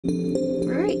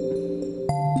Alright.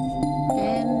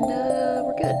 And,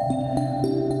 we're good.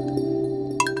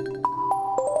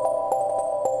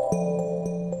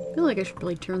 I feel like I should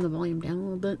probably turn the volume down a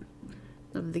little bit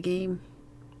of the game.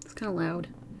 It's kind of loud.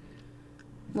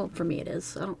 Well, for me it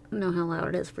is. I don't know how loud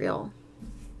it is for y'all.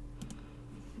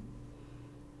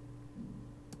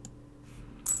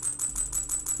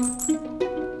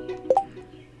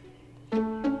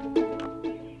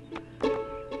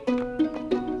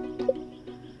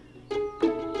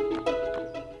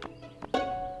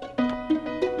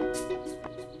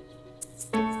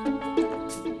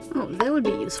 Oh, that would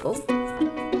be useful.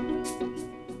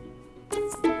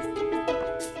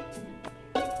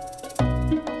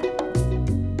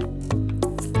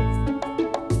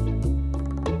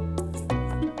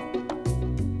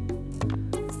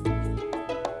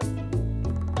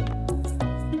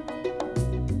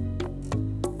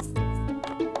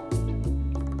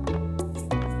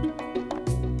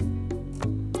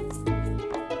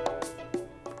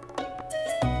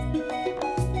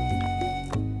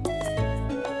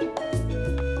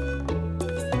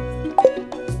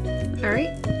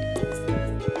 Alright.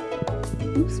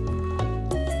 Oops.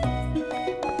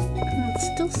 It's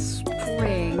still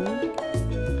spring.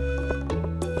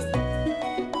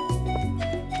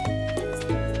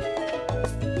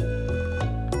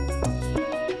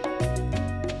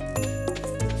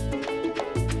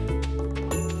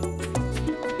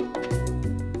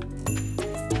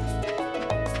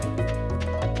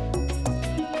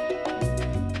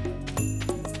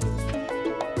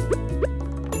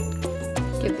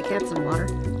 Give the cat some water.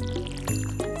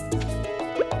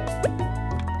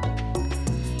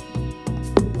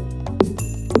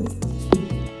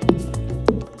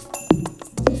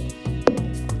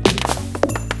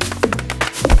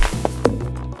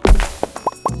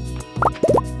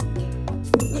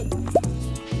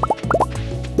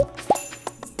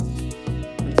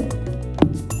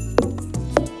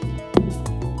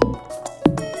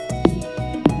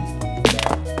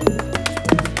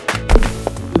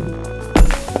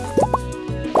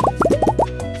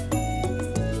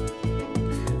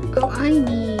 Oh, I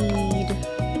need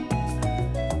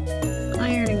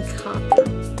iron and copper.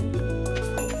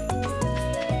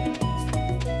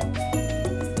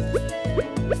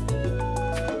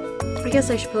 I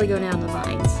guess I should probably go down the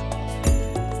vines.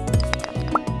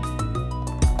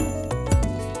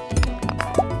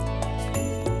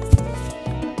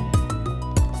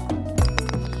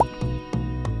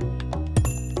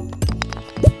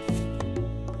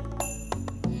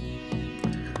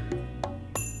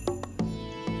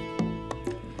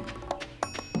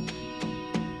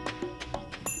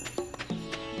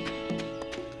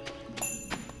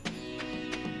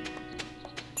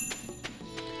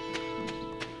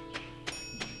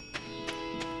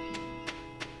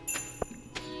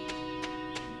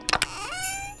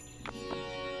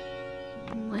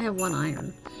 I have one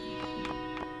iron.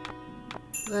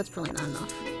 Well, that's probably not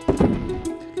enough.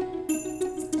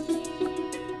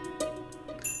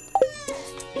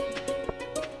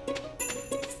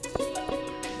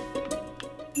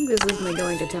 I think this is my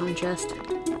going to town chest.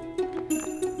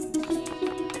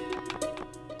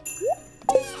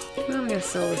 Well, I'm gonna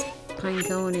sell this pine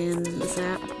cone and the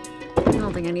sap. I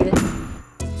don't think I need it.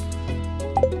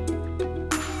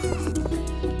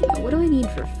 What do I need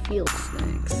for field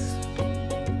snacks?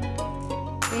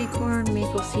 Acorn,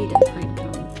 maple seed, and pine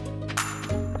cone.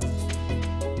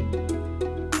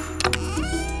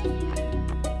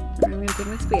 I'm gonna take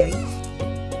my spaghetti.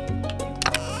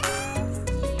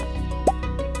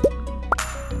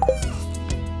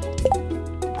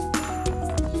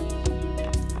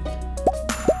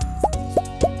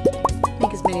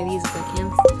 Make as many of these as I can.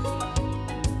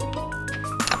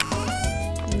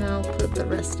 And I'll put the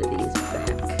rest of these back.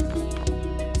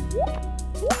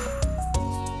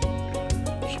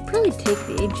 Probably take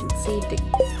the ancient seed to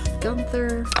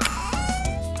Gunther.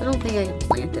 I don't think I can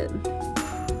plant it.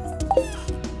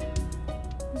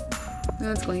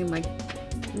 That's going in my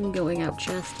going out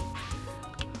chest.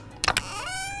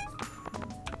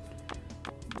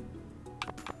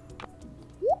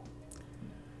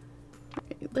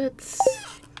 Okay, let's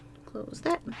close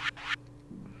that.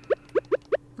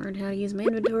 Learn how to use my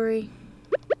inventory.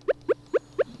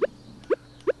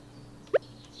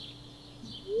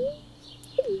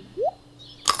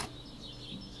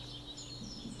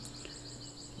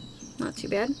 Not too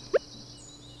bad.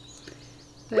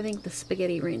 But I think the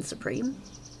spaghetti reigns supreme.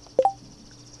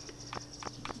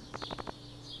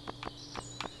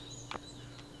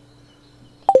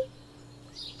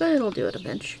 But it'll do at a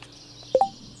bench.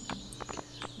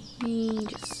 Let me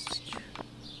just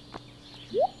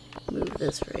move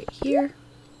this right here.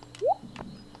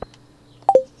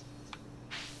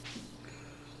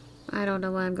 I don't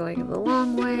know why I'm going the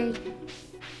long way.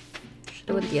 Should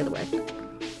have went the other way.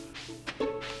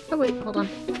 Oh wait, hold on.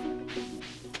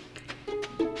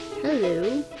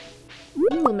 Hello.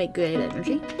 You will make good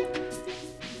energy.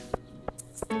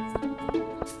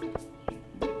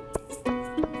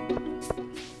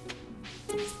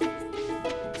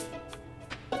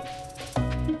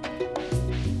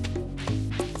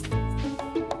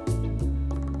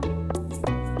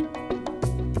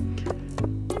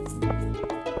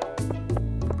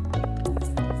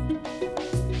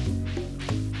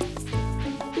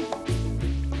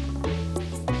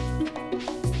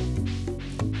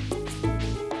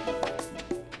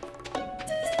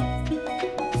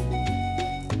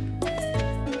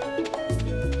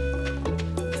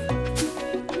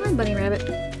 Bunny rabbit.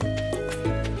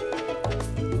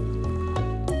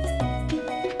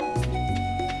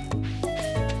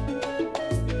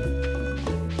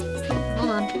 Hold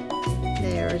on.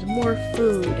 There's more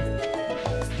food.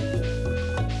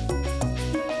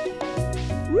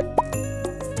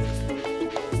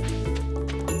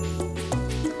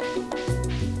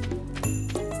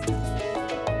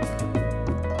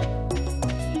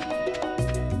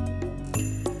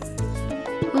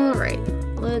 Alright,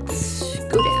 let's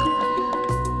go down.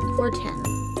 410.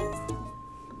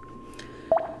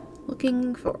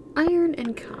 Looking for iron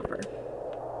and copper.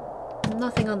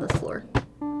 Nothing on this floor.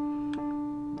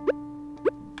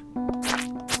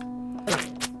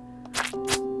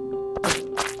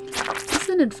 Is this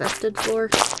an infested floor?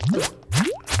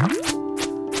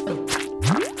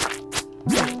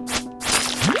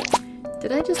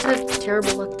 Did I just have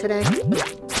terrible luck today?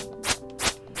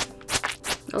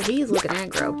 Oh, he's looking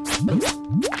aggro.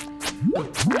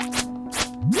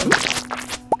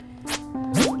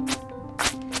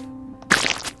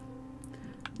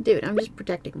 Dude, I'm just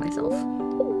protecting myself.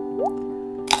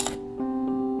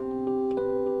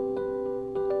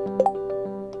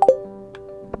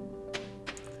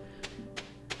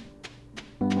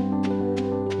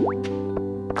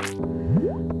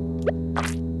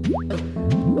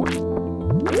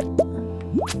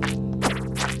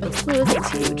 Oh, this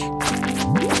is huge.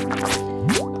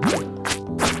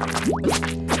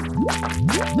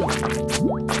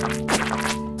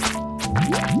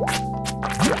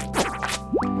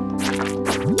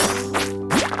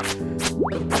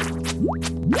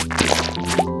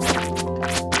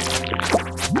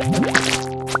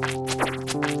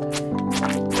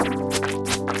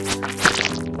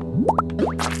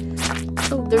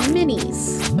 Oh, they're minis.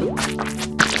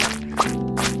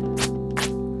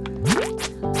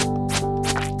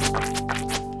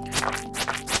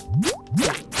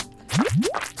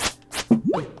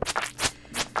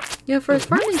 You know, for a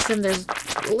farming sim, there's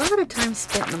a lot of time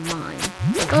spent in the mine.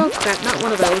 Oh crap, not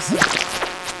one of those.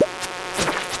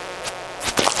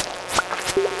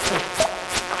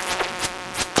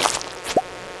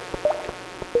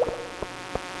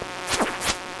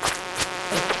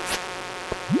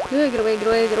 Get away, get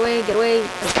away, get away, get away.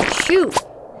 Shoot!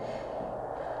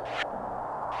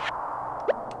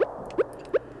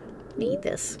 Need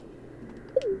this.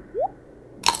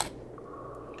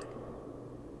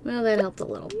 Well, that helped a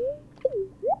little.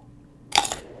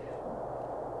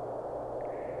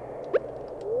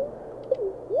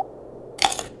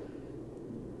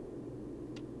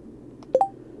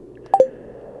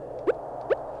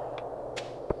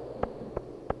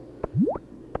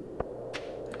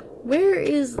 Where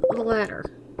is the ladder?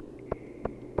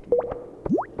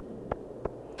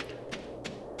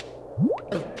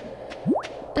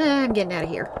 I'm getting out of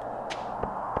here.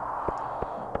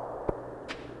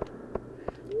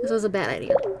 This was a bad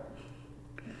idea.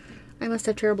 I must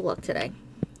have terrible luck today.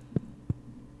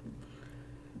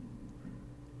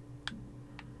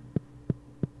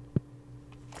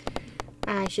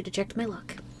 I should have checked my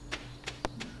luck.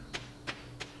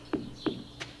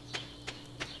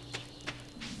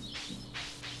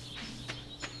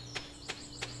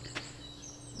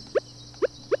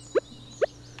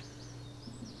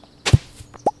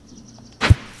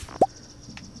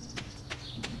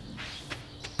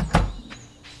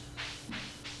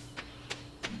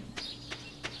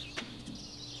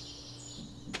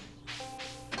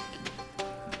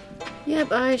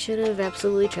 Yep, I should have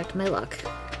absolutely checked my luck.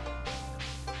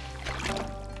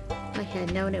 If I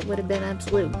had known it would have been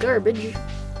absolute garbage,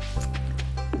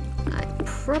 I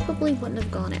probably wouldn't have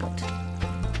gone out.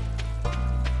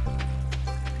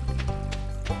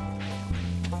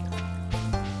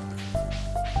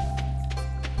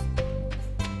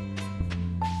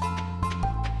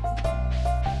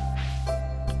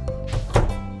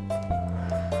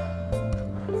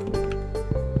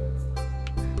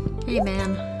 Hey,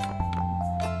 man.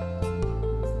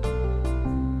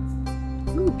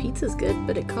 Ooh, Pizza's good,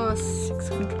 but it costs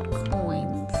 600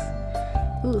 coins.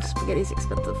 Ooh, spaghetti's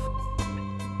expensive.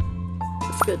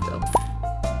 It's good though.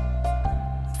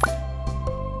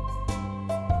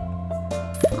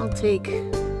 I'll take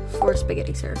 4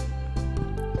 spaghetti, sir.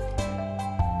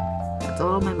 That's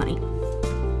all my money.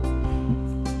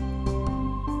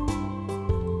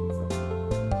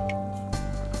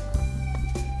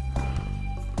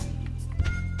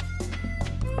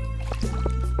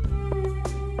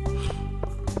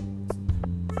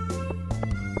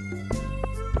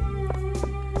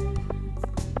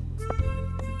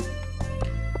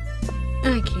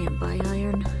 I can't buy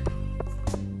iron.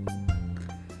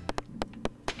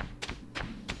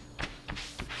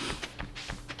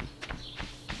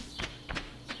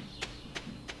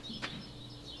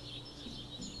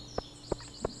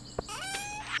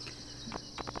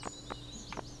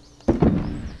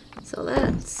 Sell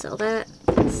that, sell that,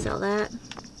 sell that.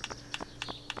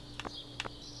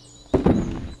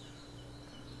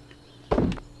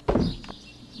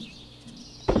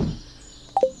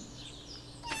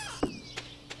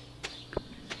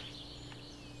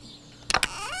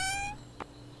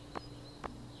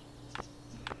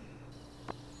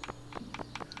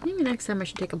 Maybe next time I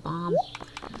should take a bomb.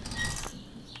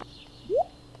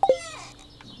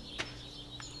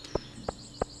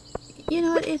 You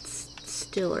know what, it's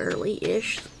still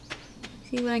early-ish.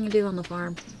 See what I can do on the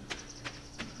farm.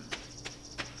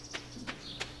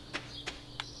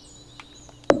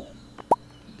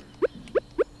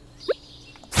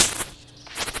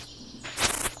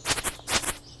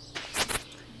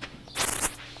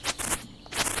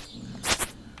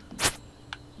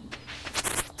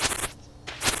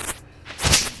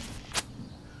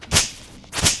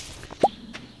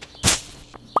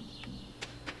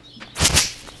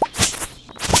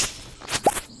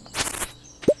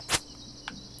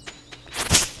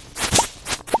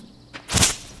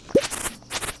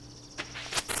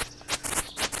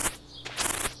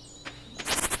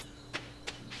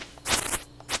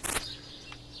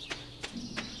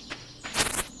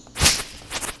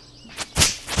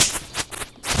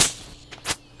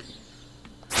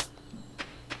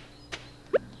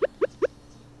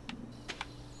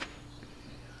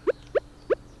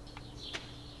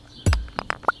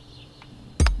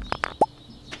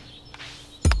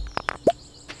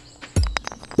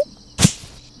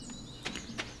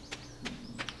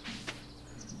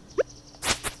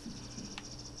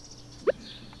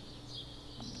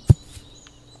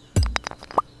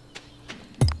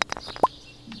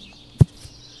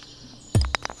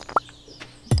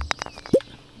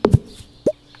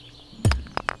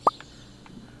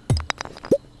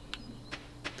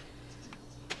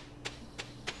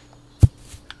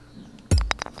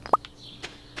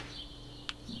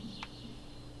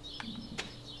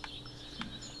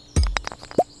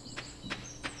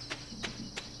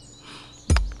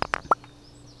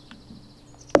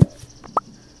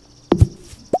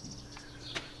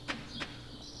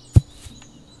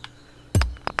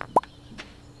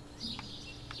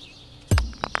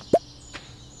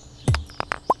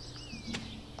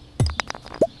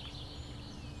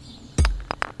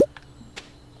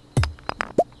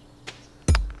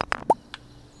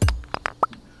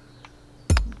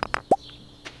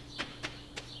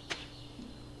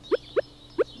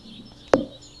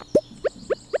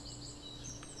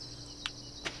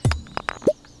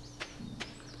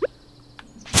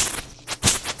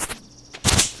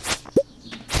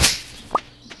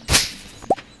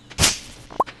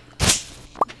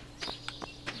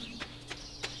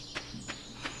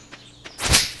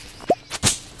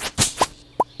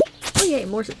 Yay,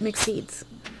 more mixed seeds.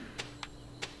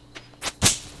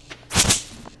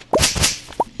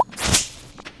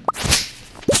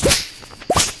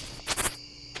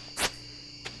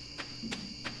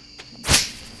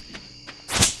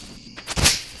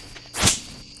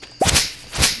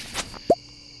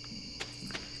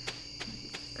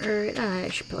 Alright, I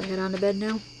should probably head on to bed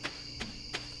now.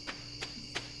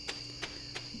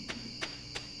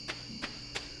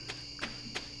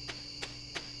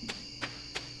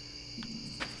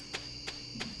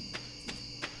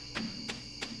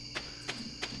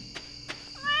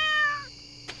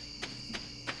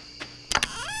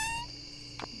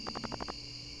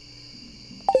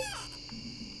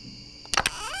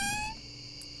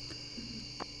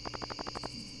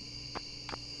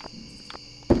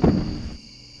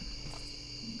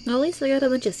 Well, at least I got a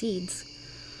bunch of seeds.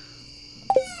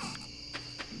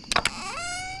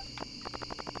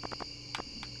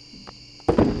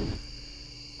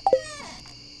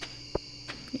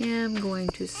 Yeah, I'm going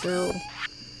to sell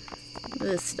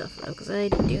this stuff though, because I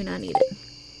do not need it.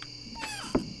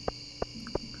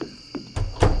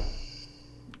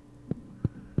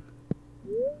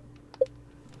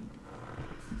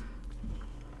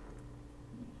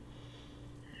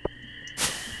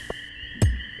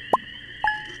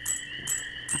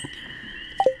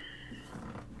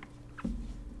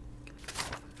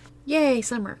 Yay,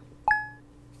 summer.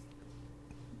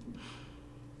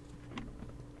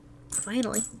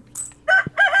 Finally.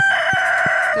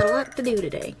 Got a lot to do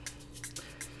today.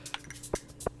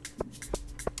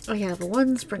 I have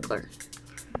one sprinkler.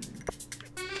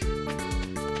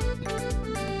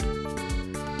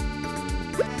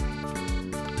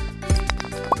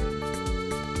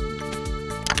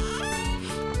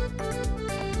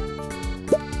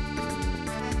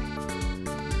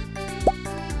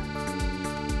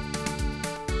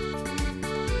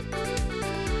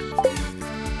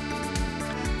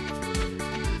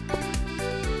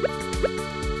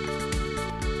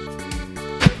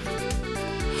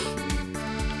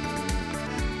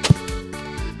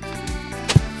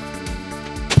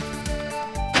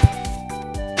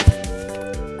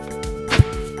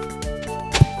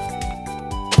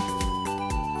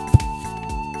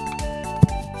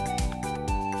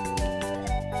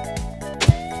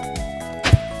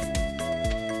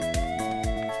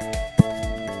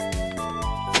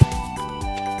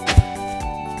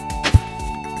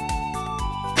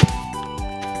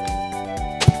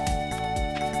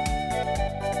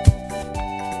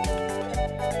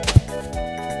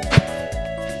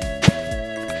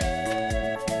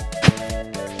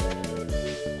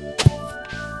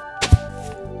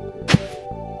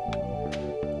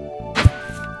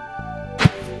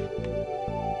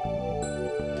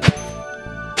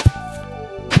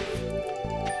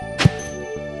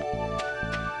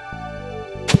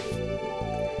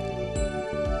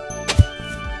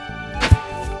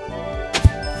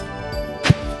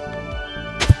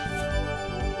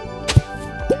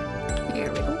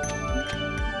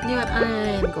 You know what?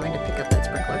 I'm going to pick up that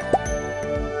sprinkler.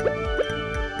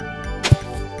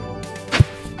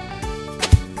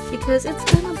 Because it's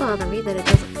gonna bother me that it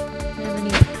doesn't have any...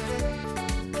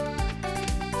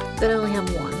 that I only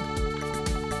have one.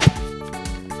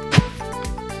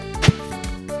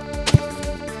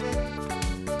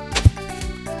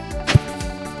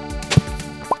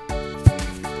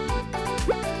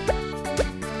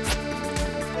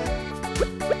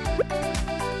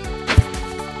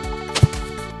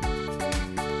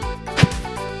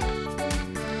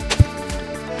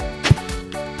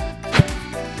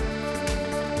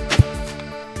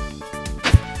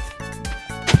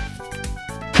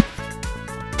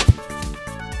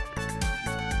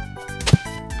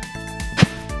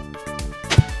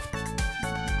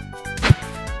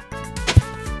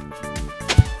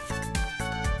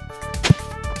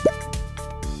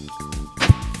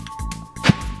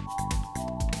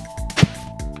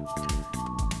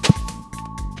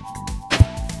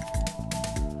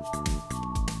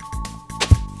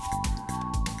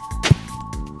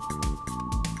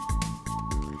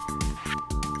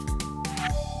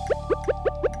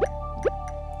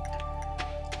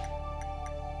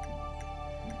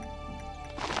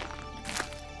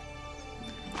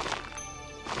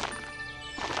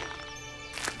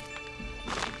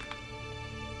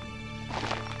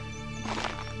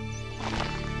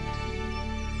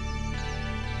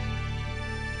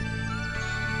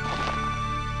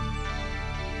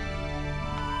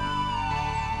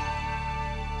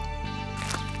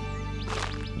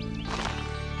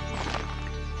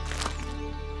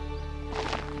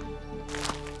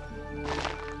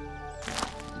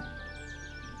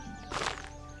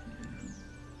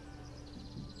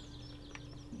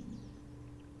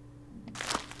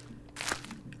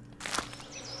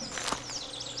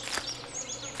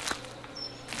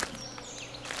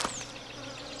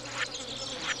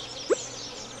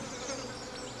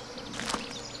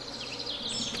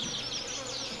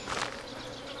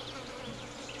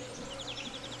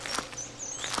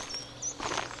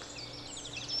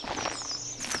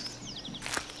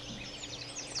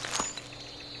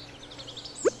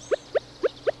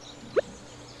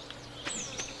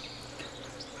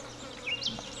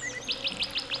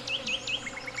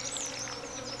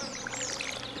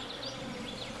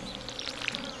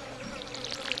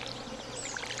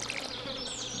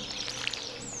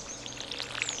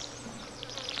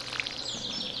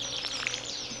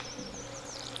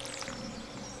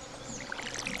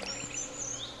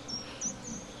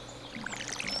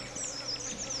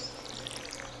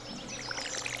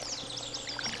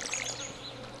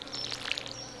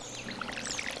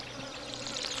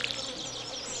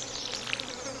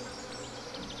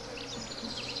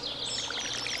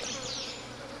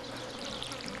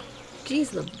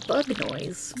 Jeez, the bug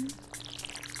noise.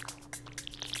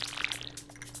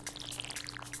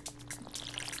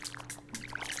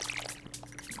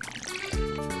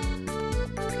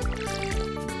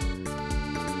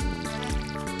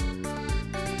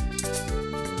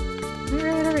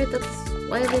 Alright, that's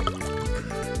why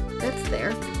that's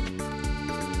there.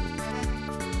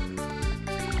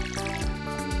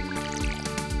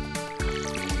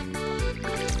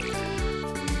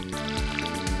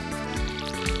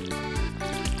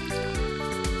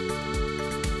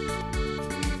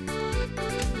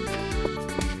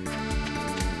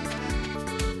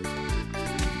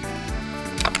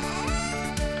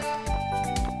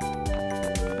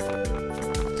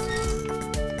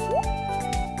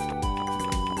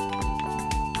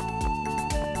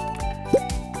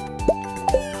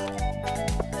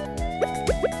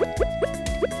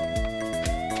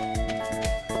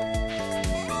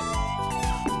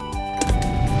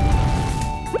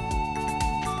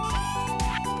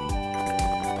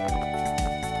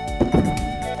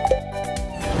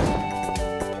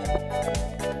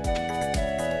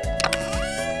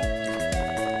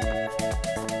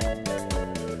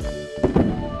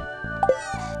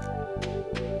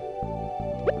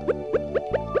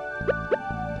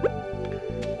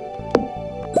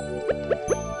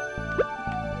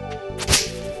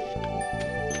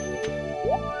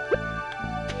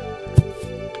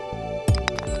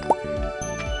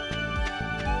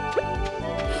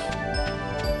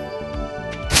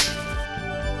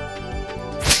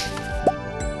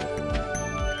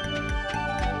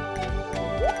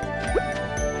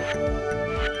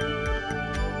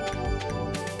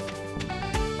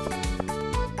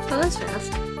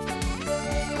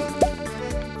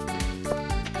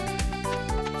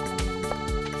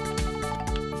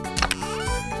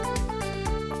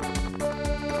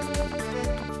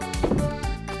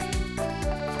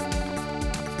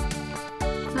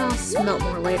 smelt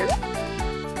more later.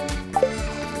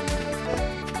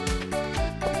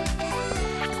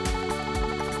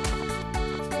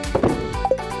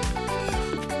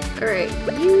 Alright,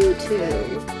 you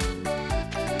two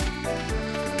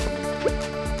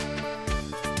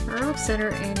are off center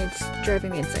and it's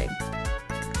driving me insane.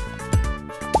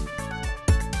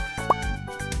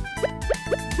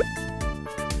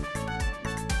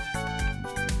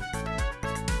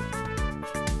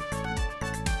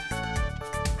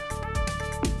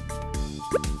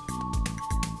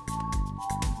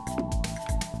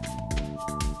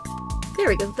 There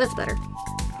we go, that's better.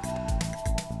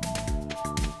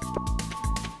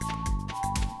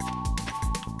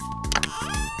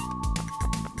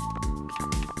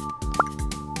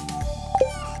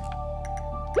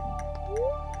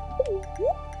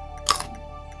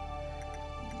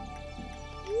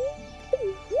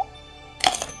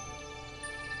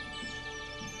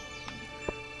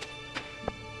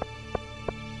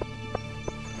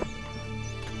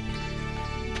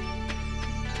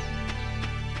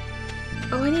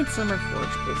 Oh, I need summer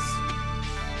forges.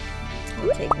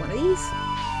 I'll take one of these.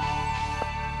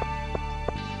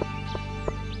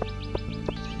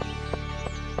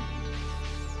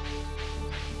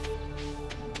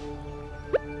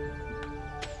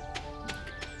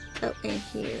 Oh, and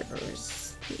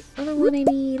here's the other one I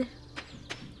need.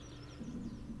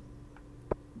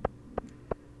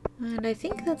 And I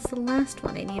think that's the last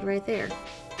one I need right there.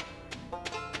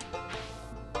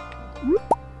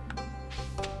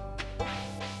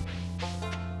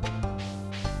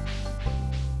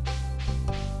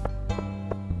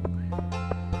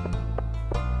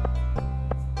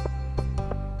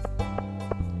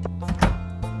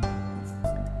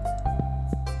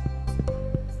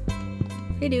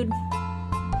 Hey, dude. I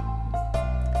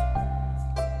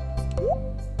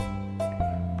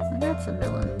got some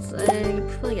melons. I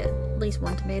probably got at least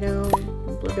one tomato,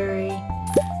 one blueberry,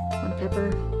 one pepper,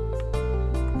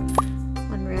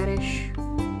 one radish,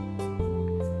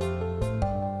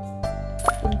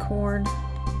 one corn.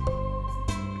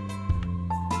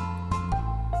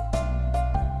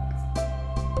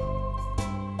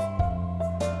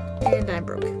 And I'm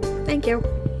broke. Thank you.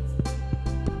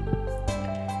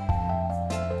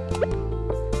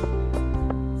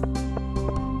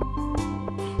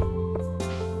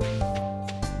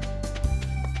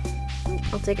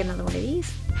 I'll take another one of these.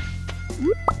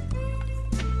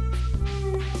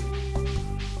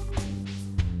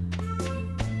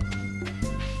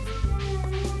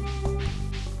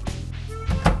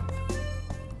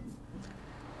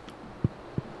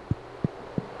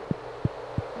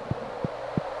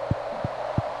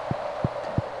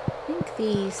 I think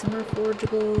the summer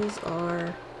forageables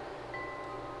are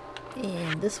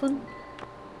in this one.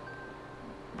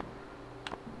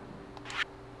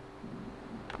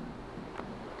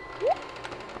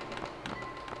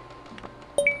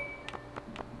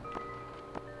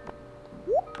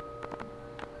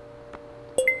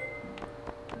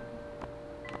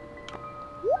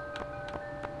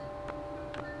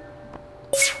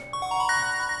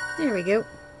 There we go.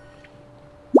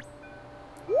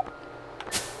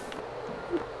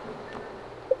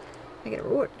 I get a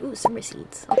reward. Ooh, summer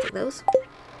seeds. I'll take those.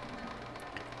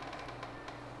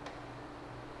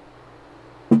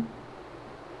 What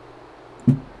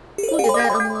did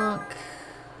that unlock?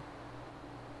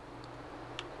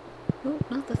 Oh,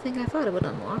 not the thing I thought it would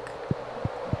unlock.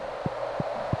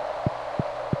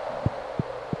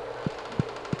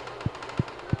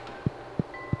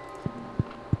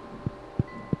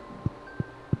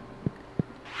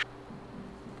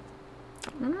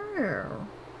 Oh.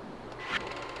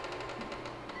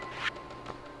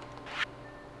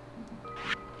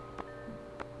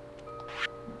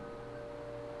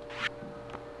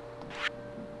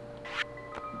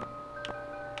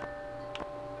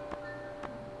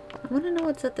 I want to know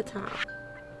what's at the top.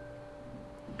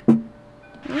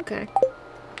 Okay.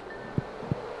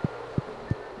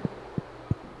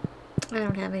 I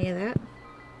don't have any of that.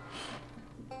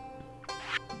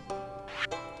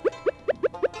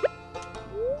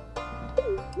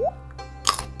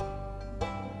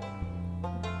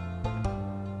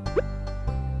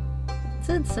 It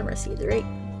said summer seeds, right?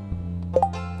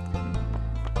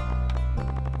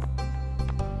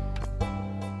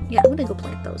 Yeah, I'm gonna go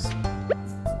plant those.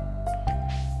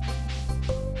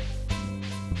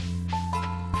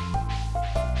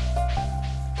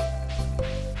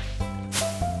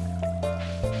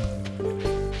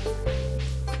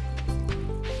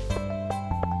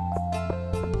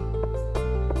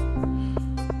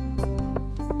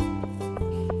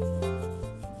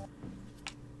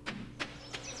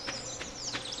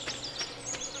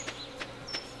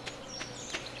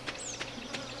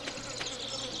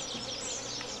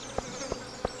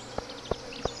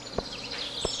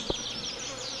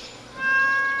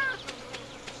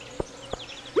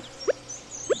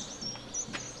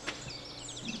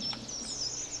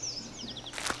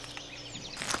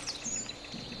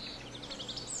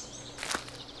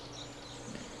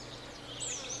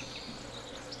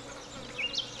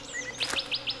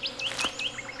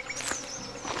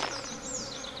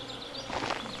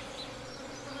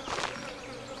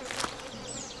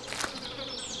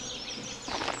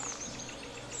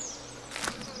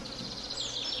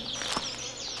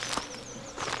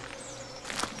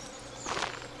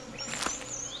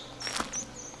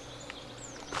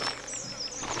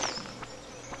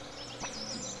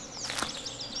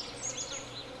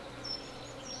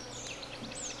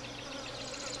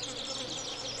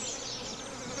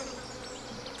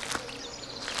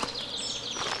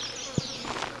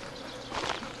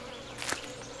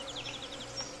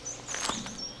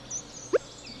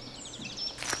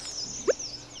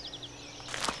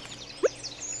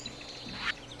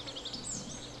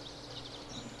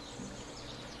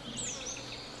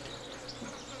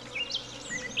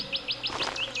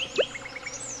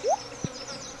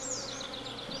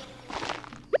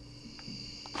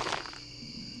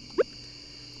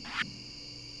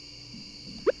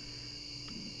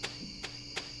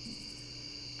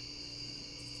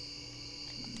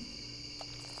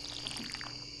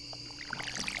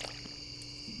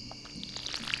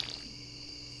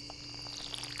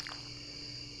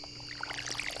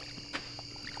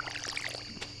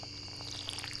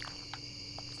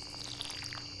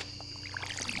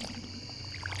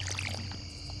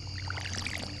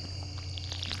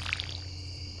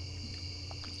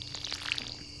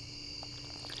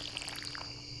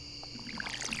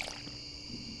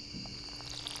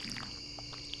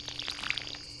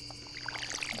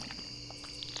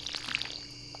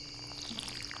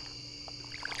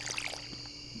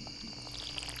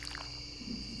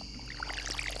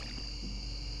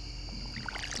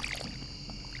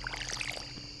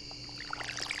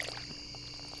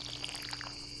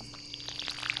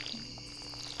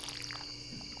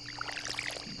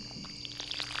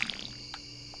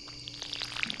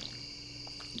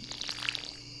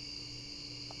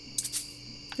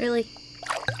 Really?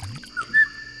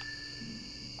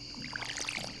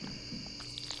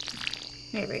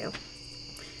 There we go.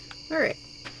 Alright.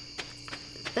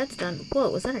 That's done. Whoa,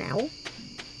 was that an owl?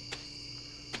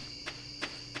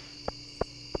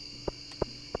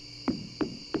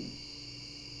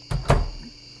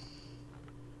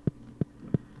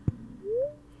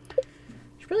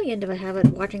 Should really get into a habit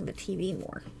of watching the TV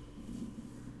more.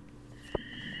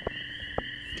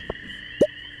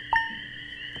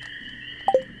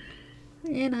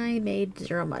 And I made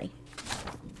 0 money.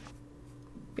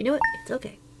 You know what? It's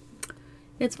okay.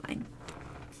 It's fine.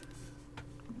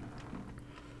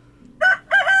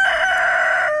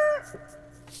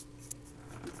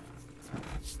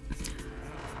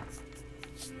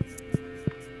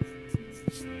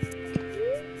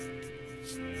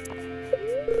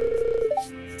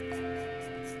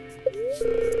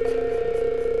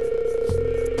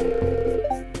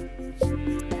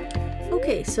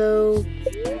 Okay, so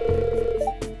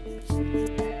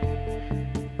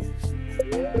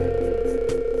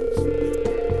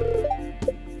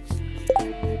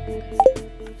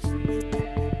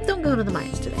don't go to the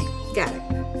mines today. Got it.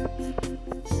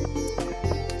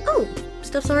 Oh,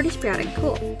 stuff's already sprouting.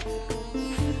 Cool.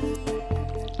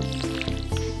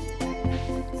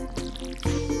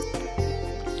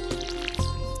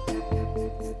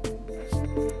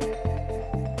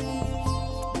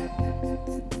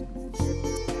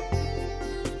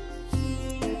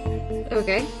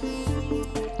 Okay.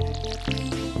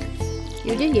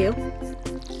 You do you.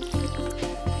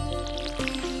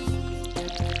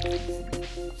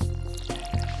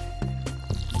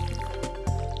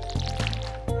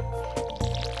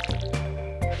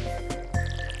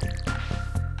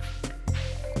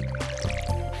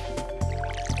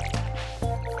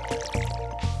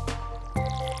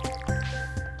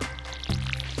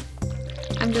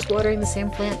 I'm just watering the same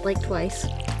plant like twice.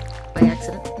 By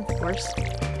accident, of course.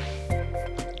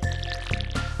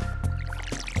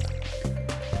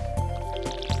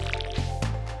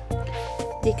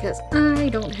 Because I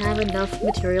don't have enough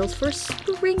materials for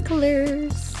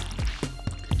sprinklers.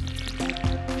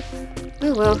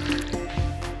 Oh well.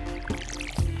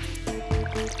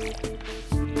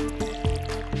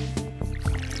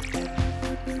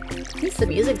 At least the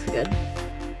music's good.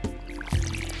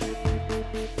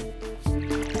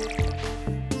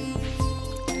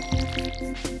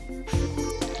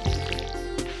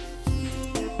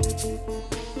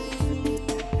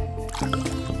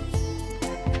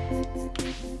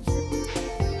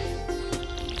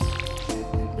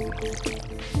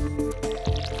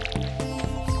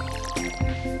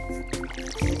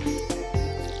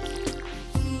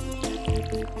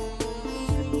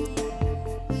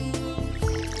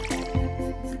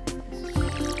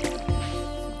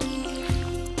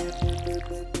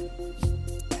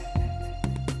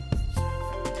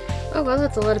 Oh well,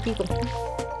 that's a lot of people.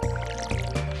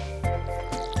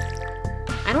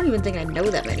 I don't even think I know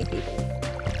that many people.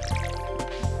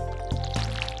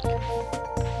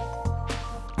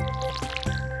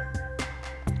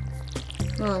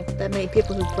 Well, that many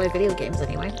people who play video games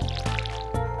anyway.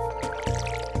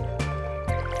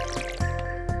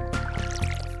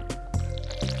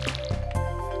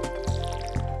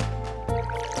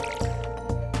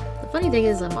 The funny thing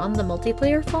is I'm on the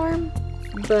multiplayer farm,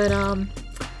 but I'm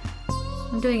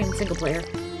doing it in single player.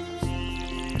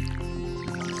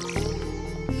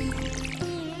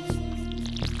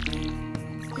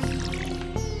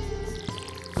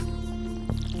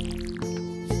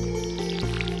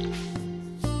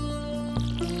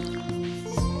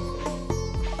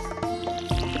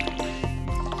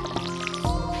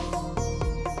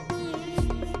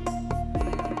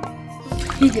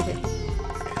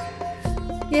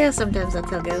 Yeah, sometimes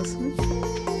that's how it goes.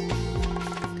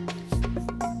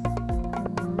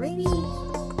 Alrighty.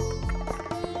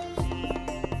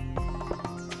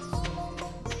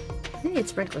 I need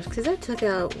sprinklers, because that took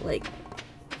out, like,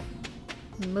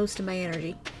 most of my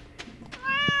energy.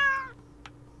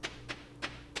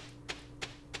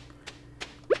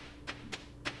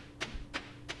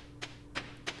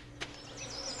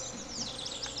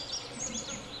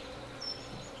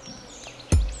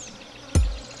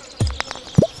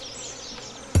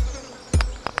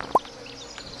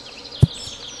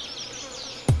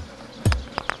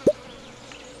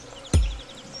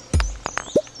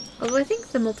 Although I think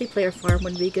the multiplayer farm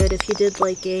would be good if you did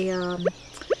like a,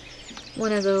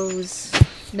 one of those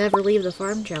never leave the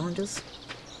farm challenges.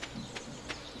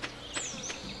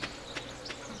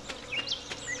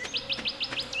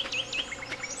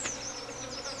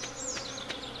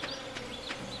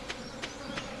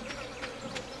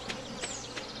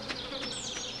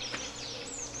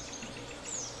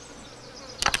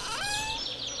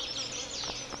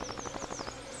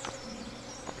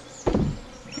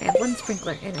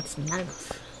 sprinkler, and it's not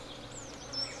enough.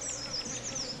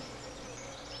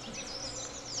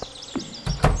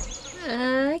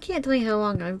 I can't tell you how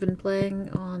long I've been playing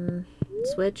on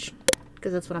Switch,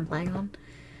 because that's what I'm playing on.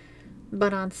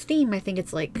 But on Steam, I think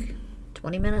it's like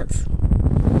 20 minutes.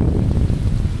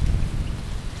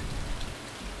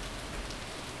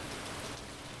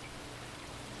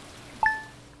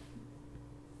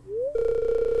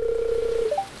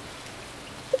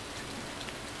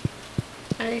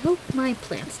 I hope my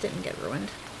plants didn't get ruined.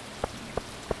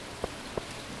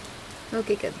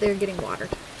 Okay, good. They're getting watered.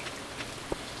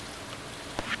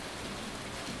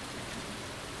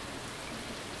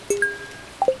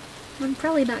 I'm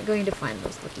probably not going to find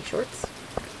those lucky shorts.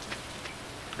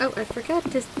 Oh, I forgot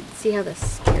to see how the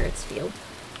spirits feel.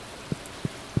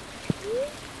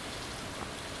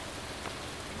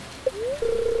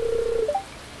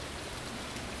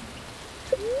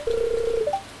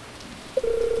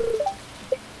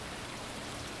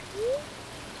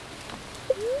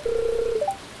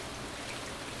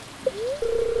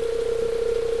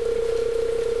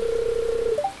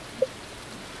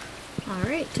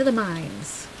 Alright, to the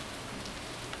mines.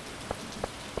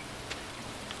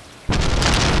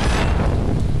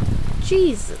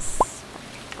 Jesus.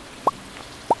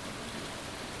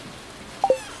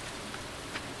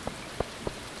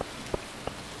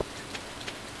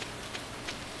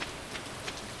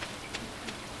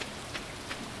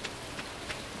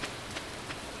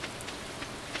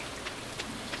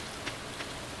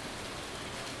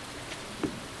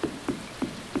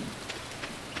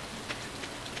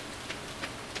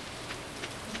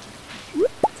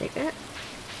 Take that.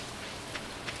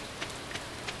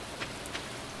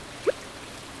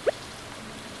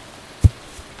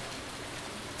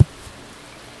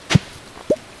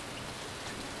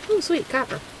 Oh, sweet,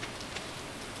 copper.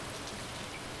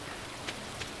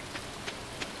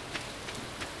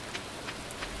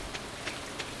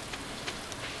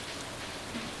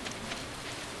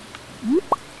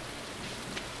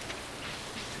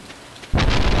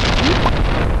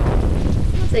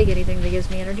 I'll take anything that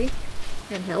gives me energy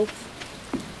and health.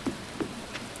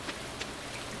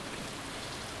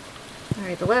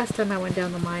 Alright, the last time I went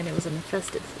down the mine, it was an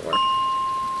infested floor.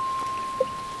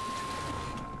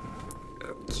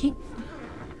 Okay.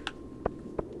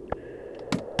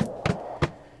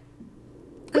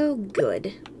 Oh,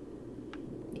 good.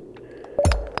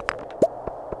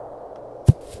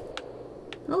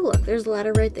 Oh, look, there's the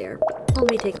ladder right there. I'll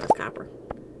be taking this copper.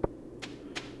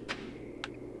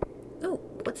 Oh,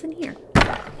 what's in here?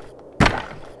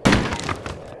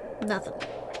 Nothing.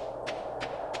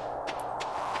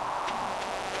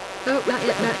 Oh, not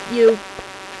yet, not you.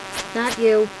 Not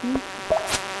you.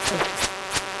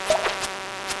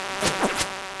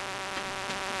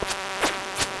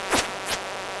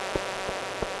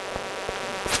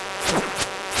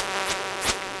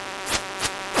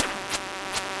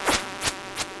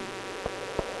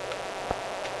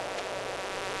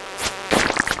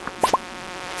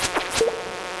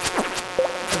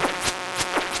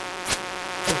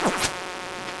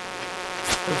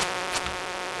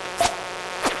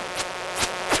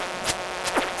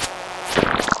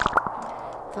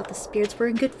 Thought the spirits were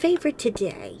in good favor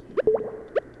today.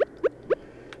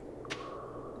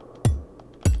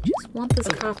 Just want this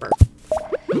copper.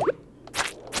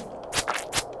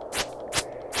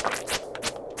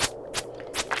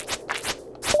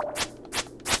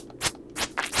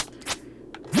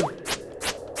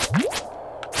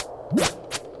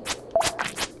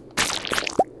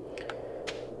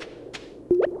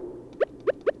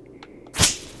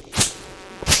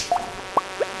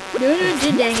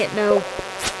 No, dang it, no.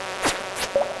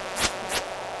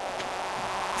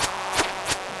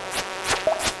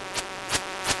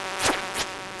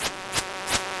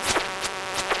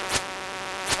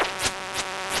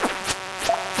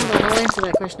 I'll answer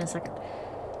that question in a second.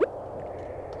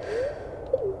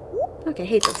 Okay,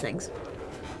 hate those things.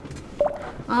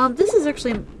 This is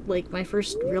actually like my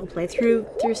first real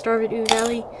playthrough through Stardew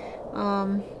Valley.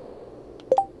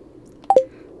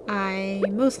 I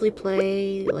mostly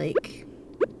play like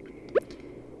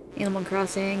Animal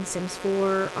Crossing, Sims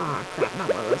 4. Ah, crap,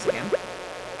 not one of those again.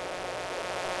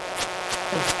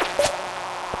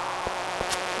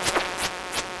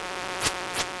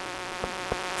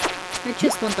 I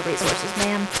just want the resources,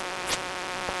 man.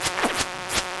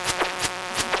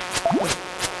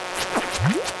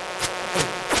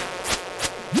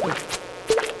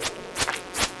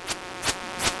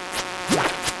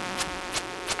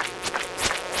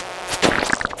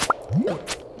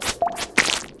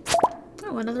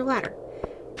 Oh, another ladder.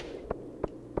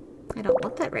 I don't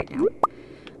want that right now.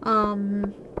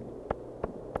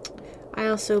 I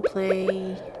also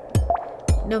play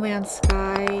No Man's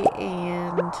Sky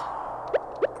and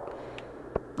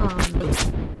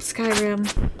Skyrim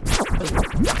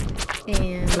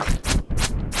and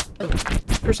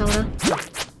Persona.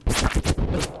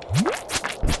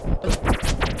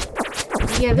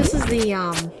 Yeah, this is the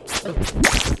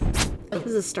this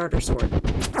is a starter sword.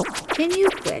 Can you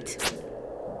quit?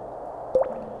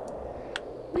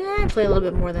 I play a little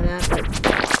bit more than that, but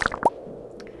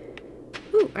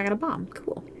ooh, I got a bomb.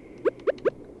 Cool.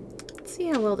 Let's see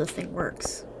how well this thing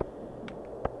works.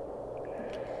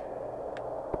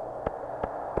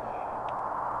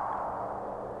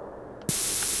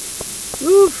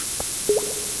 Oof.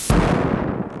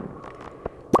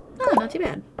 Oh, not too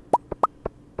bad.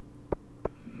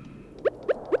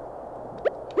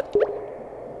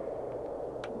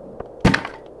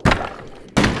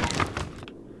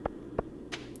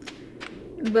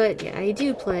 But yeah, I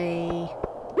do play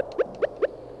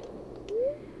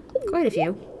quite a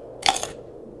few.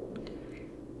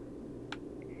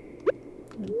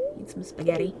 Need some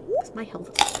spaghetti, because my health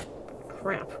is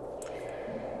crap.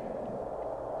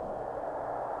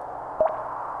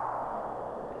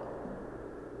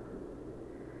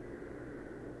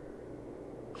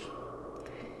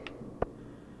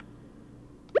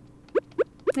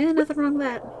 Yeah, nothing wrong with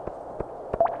that.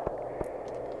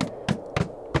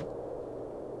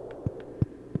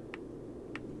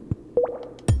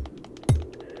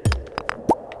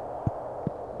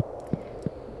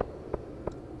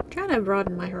 Trying to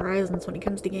broaden my horizons when it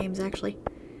comes to games, actually.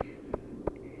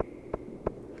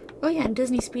 Oh yeah, and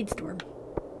Disney Speedstorm.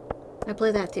 I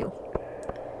play that too.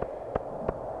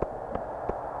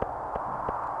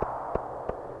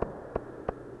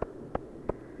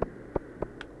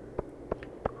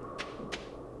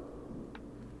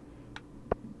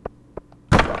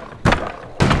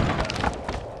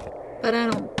 But I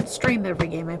don't stream every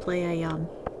game I play.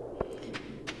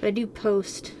 But I do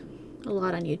post a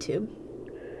lot on YouTube.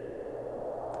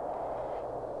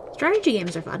 Strategy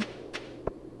games are fun.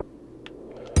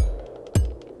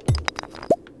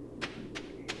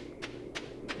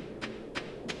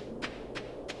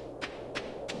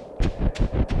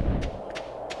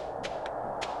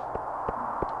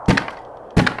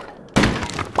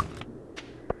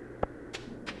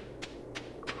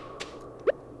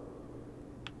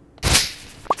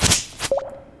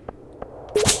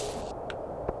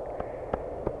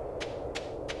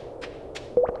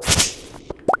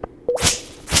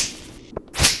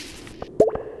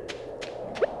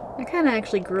 I kind of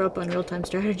actually grew up on real-time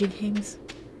strategy games.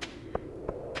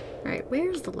 Alright,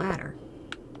 where's the ladder?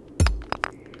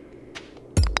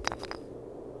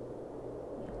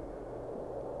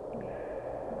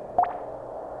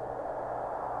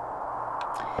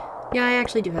 Yeah, I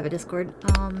actually do have a Discord.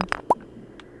 I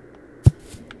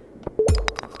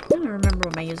don't remember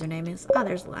what my username is. Ah,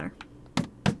 there's the ladder.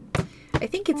 I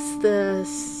think it's the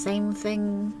same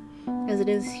thing as it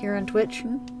is here on Twitch.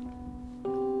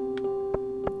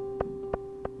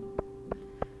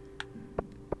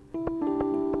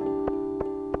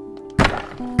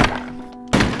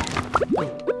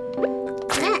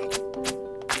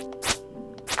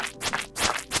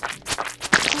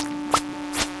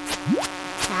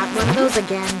 One of those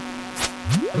again.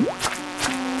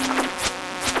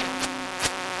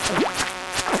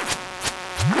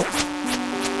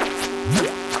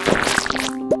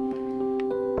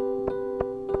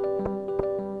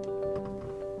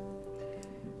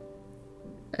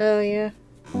 Oh, yeah.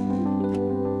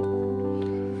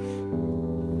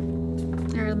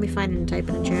 Alright, let me find it and type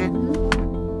in the chat.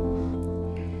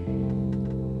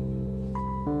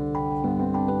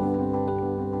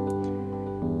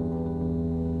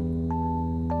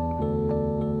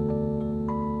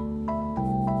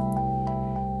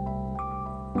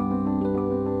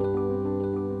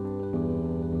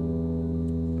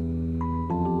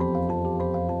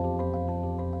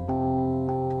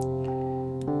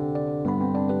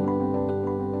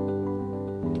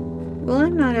 Well,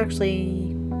 I'm not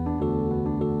actually,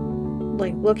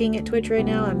 like, looking at Twitch right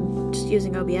now. I'm just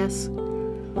using OBS.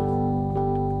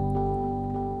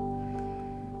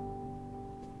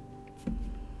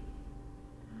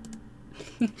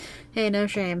 Hey, no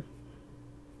shame.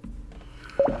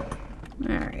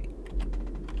 Alright.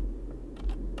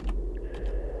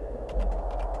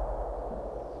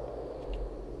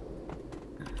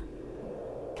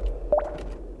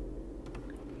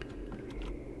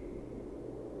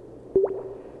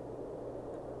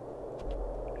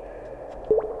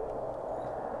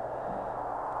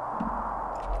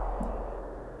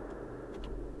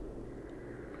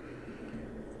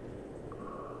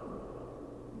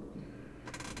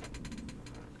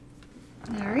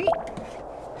 Alright.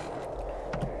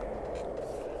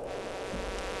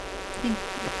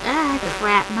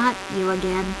 Crap, not you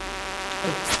again.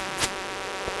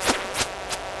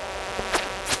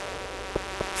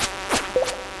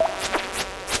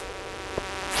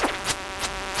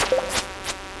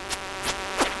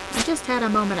 I just had a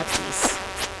moment of peace.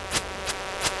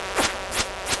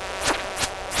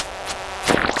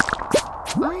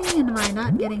 Why am I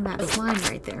not getting that slime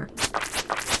right there?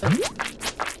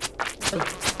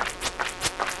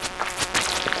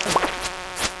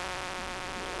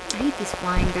 I hate these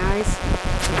flying guys.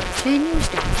 Can you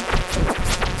stop?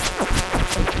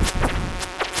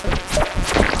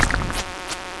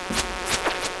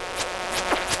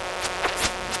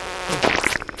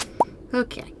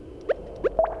 Okay.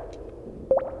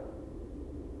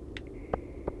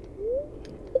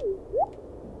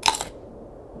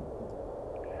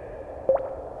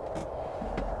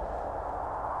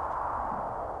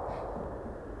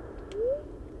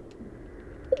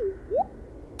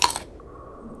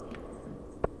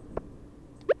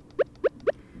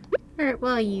 Alright,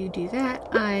 while you do that,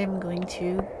 I'm going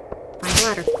to find a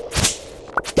ladder.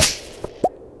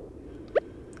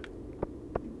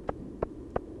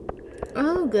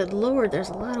 Oh, good lord, there's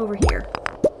a lot over here.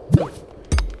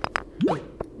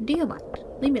 Do you mind?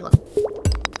 Leave me alone.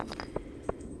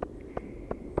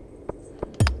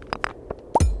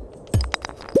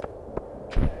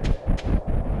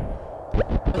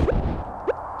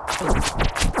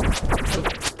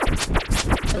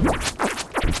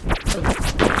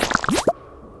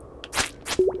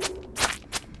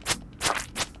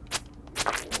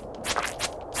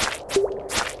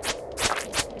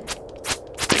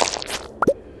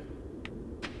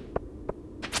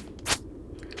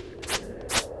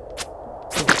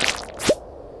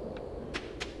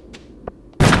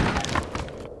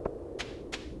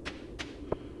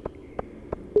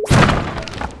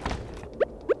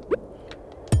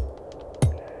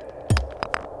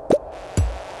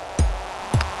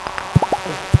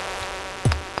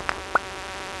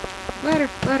 Ladder,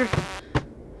 ladder.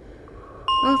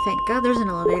 Oh, thank God there's an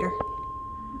elevator.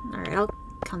 Alright, I'll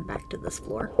come back to this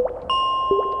floor.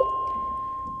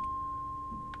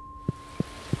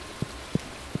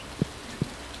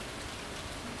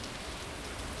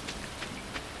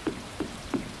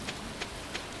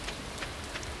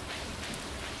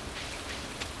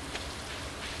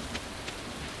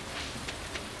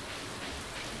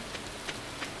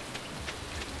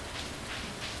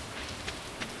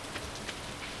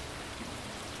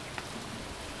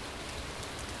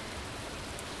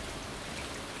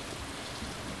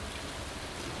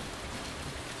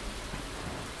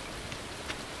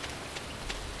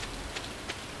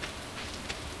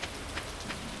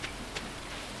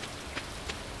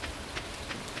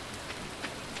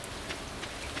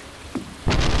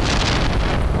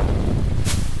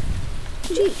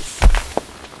 Jeez.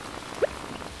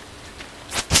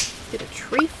 Did a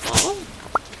tree fall?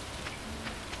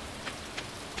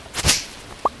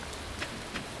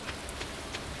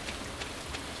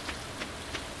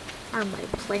 Are my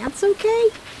plants okay?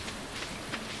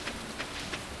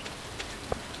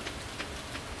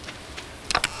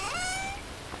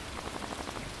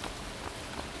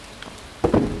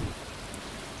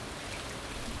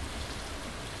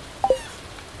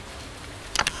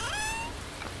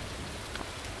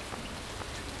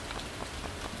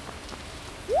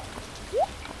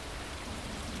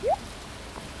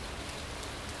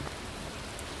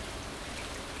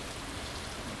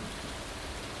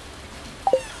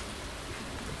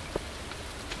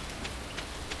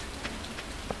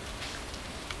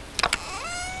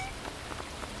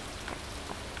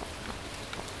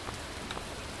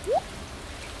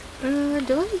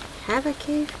 Do I have a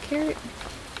cave carrot?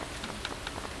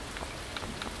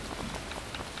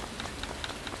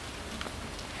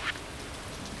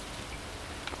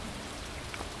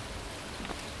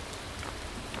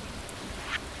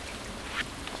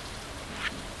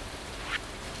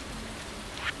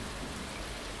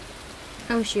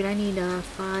 Oh shoot, I need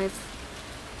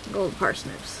 5 gold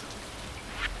parsnips.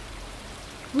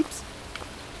 Oops.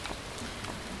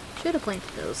 Should have planted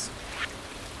those.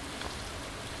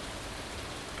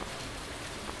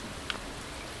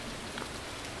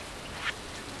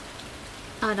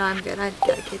 Oh no, I'm good. I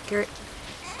got a kid carrot.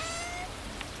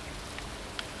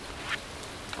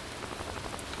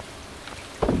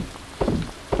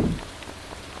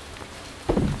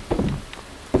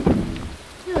 I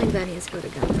feel like that needs to go to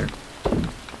Gunther.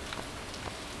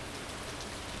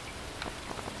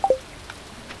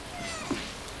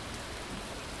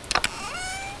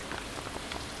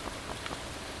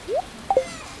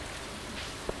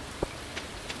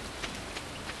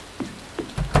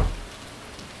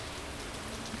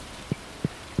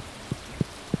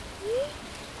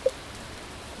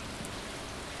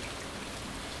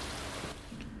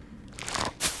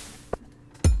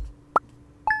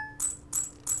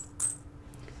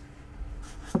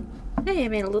 Hey, I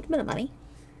made a little bit of money.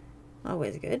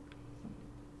 Always good.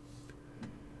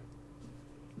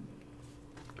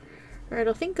 Alright,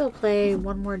 I think I'll play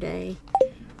one more day.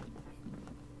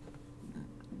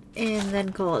 And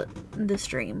then call it the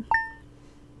stream.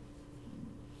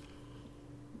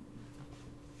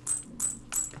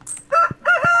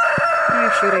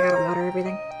 Oh shoot, I gotta water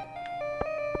everything.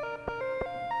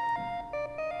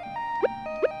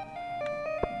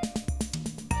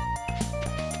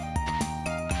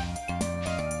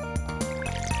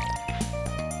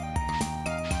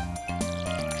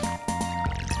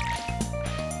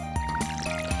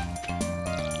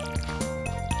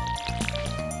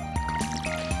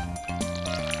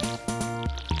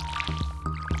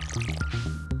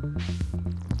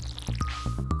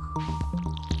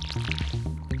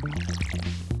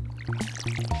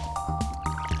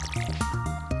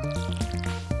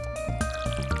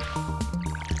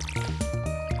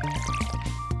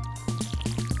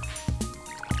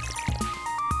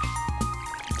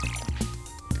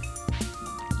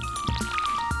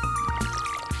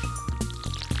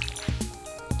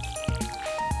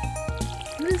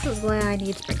 This is why I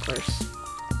need sprinklers.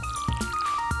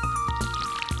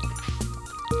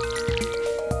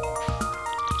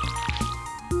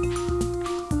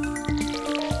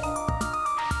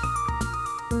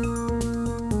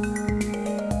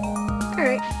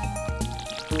 Alright.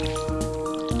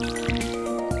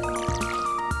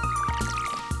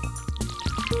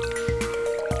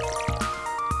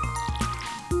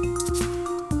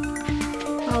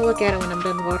 I'll look at it when I'm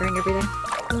done watering everything.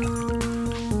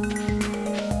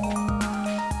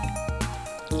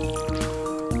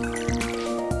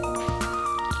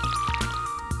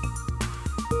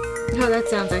 Oh, that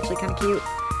sounds actually kind of cute.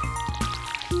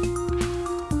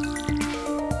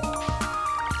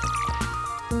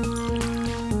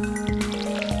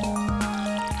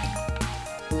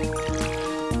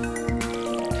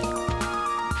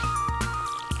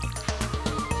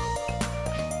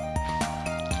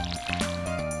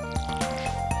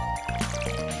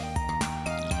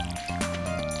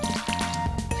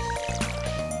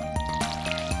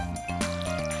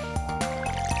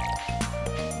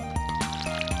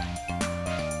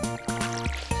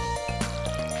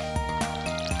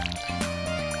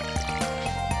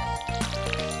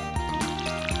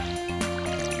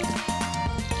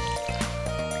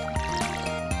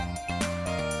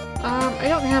 I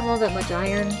don't have all that much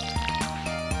iron,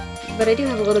 but I do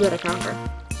have a little bit of copper.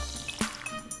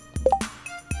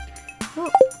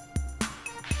 Oh.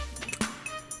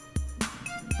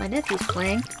 My nephew's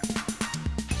playing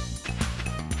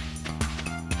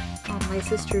on my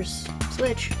sister's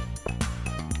Switch.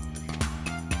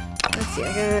 Let's see,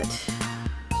 I got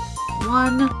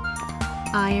 1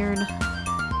 iron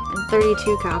and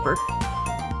 32 copper.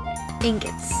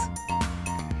 Ingots.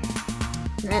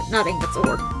 Not ingots,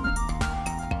 ore.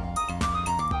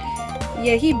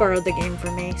 Yeah, he borrowed the game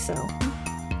from me, so...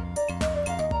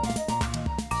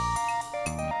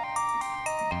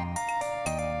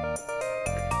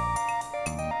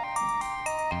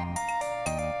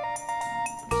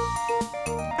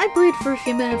 I played for a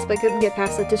few minutes, but I couldn't get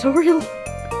past the tutorial.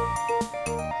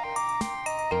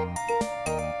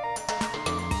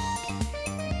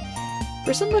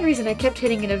 For some odd reason, I kept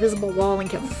hitting an invisible wall and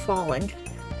kept falling.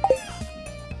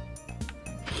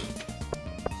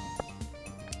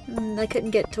 I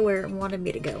couldn't get to where it wanted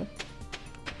me to go.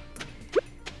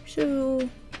 So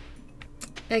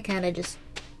I kind of just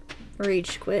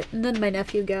rage quit. And then my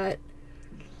nephew got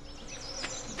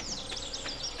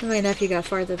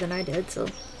farther than I did, so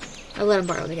I let him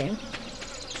borrow the game.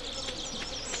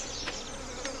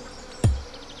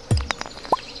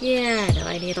 Yeah, I know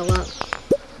I need a lot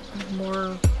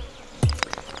more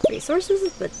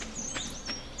resources, but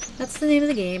that's the name of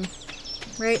the game,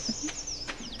 right?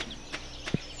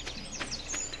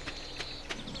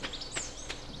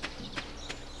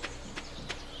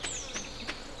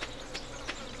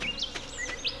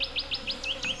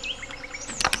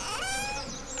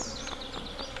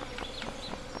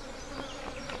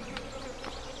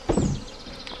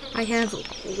 I have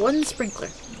 1 sprinkler.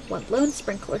 1 lone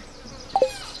sprinkler.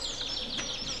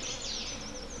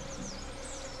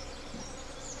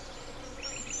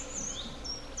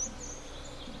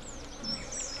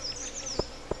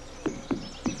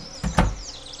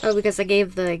 Oh, because I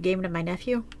gave the game to my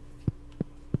nephew?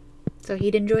 So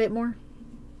he'd enjoy it more?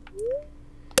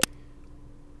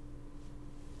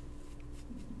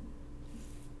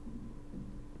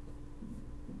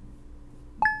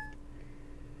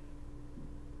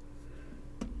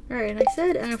 Alright, I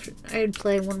said after I'd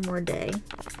play one more day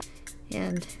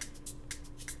and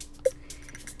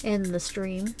end the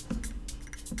stream.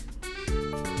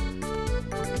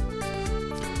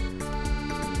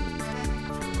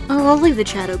 Oh, I'll leave the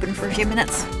chat open for a few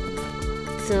minutes.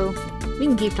 So, we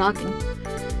can keep talking.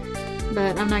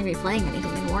 But I'm not going to be playing anything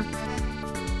anymore.